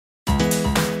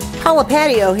Paula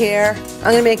Patio here. I'm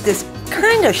going to make this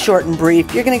kind of short and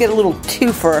brief. You're going to get a little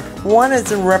twofer. One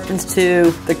is in reference to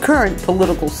the current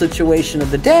political situation of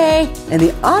the day, and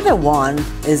the other one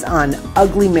is on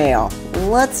UglyMail.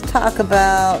 Let's talk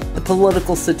about the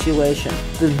political situation.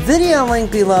 The video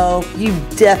link below, you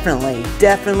definitely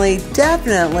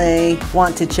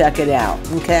want to check it out,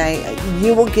 okay?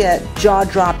 You will get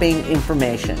jaw-dropping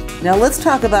information. Now let's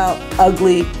talk about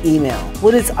ugly email.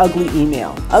 What is ugly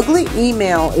email? Ugly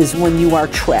email is when you are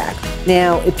tracked.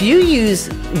 Now, if you use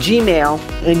Gmail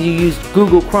and you use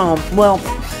Google Chrome, well,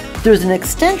 there's an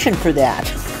extension for that.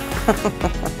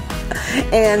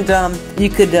 And you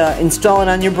could install it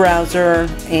on your browser,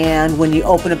 and when you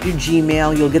open up your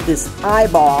Gmail, you'll get this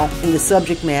eyeball in the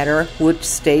subject matter which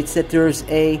states that there's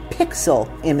a pixel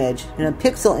image, and a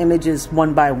pixel image is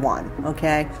 1 by 1,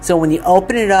 okay? So when you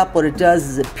open it up, what it does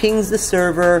is it pings the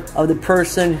server of the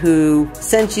person who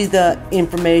sent you the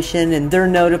information, and they're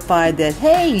notified that,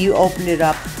 hey, you opened it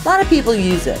up. A lot of people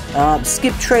use it.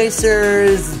 Skip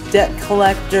tracers, debt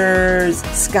collectors,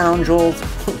 scoundrels.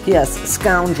 Yes,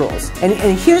 scoundrels. And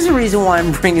here's the reason why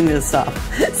I'm bringing this up.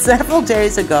 Several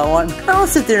days ago, I'll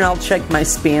sit there and I'll check my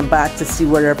spam box to see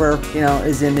whatever,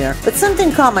 is in there. But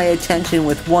something caught my attention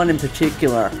with one in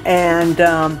particular. And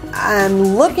I'm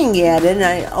looking at it, and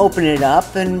I open it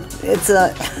up, and it's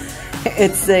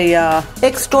a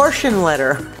extortion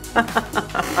letter.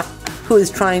 Who is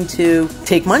trying to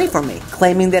take money from me,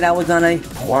 claiming that I was on a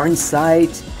porn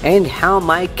site and how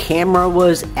my camera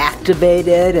was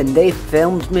activated and they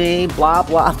filmed me, blah,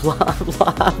 blah, blah,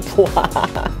 blah,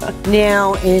 blah.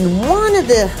 Now, in one of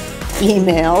the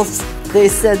emails, they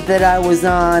said that I was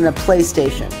on a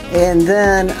PlayStation. And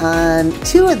then on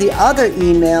two of the other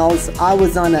emails, I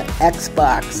was on an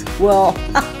Xbox. Well,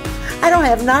 I don't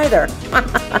have neither.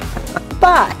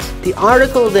 But the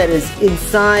article that is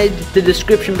inside the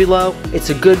description below, it's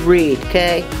a good read,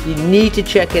 okay? You need to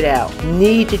check it out.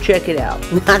 Need to check it out.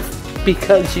 Not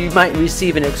because you might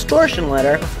receive an extortion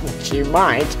letter, which you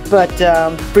might, but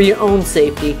for your own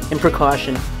safety and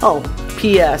precaution. Oh,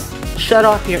 P.S. Shut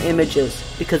off your images,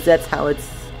 because that's how it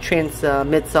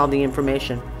transmits all the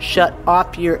information. Shut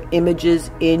off your images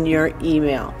in your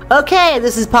email. Okay,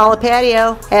 this is Paula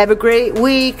Patio. Have a great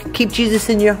week. Keep Jesus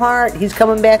in your heart. He's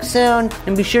coming back soon.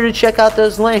 And be sure to check out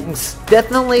those links.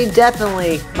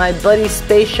 Definitely, my buddy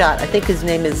Space Shot, I think his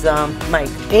name is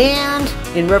Mike. And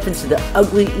in reference to the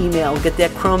ugly email, get that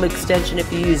Chrome extension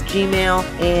if you use Gmail,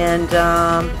 and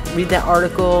read that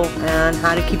article on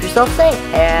how to keep yourself safe.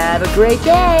 Have a great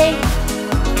day.